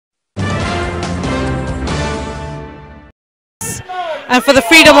and for the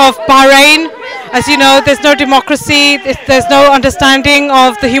freedom of Bahrain. As you know, there's no democracy, there's no understanding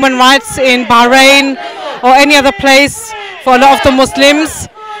of the human rights in Bahrain or any other place for a lot of the Muslims.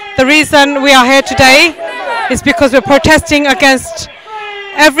 The reason we are here today is because we're protesting against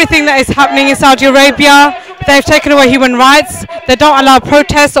everything that is happening in Saudi Arabia. They've taken away human rights, they don't allow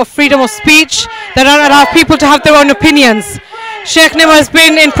protests or freedom of speech, they don't allow people to have their own opinions. Sheikh Nimr has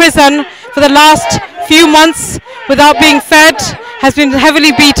been in prison for the last few months without being fed, has been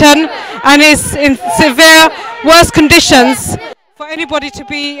heavily beaten and is in severe, worse conditions for anybody to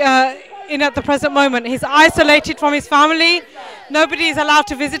be in at the present moment. He's isolated from his family, nobody is allowed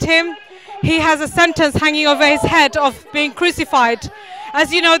to visit him. He has a sentence hanging over his head of being crucified.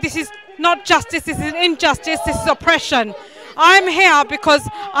 As you know, this is not justice, this is injustice, this is oppression. I'm here because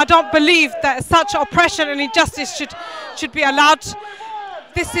I don't believe that such oppression and injustice should be allowed.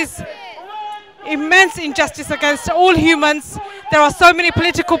 This is immense injustice against all humans. There are so many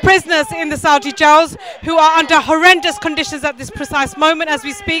political prisoners in the Saudi jails who are under horrendous conditions at this precise moment as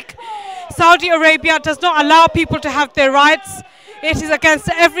we speak. Saudi Arabia does not allow people to have their rights. It is against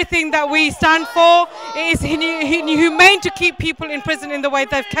everything that we stand for. It is inhumane to keep people in prison in the way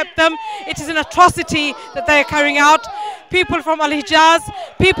they've kept them. It is an atrocity that they are carrying out. People from Al-Hijaz,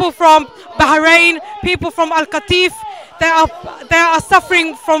 people from Bahrain, people from Al-Qatif, they are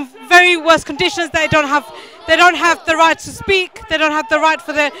suffering from very worse conditions. They don't have the right to speak. They don't have the right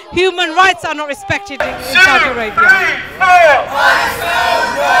for their human rights are not respected in Saudi Arabia. 2, 3, 4.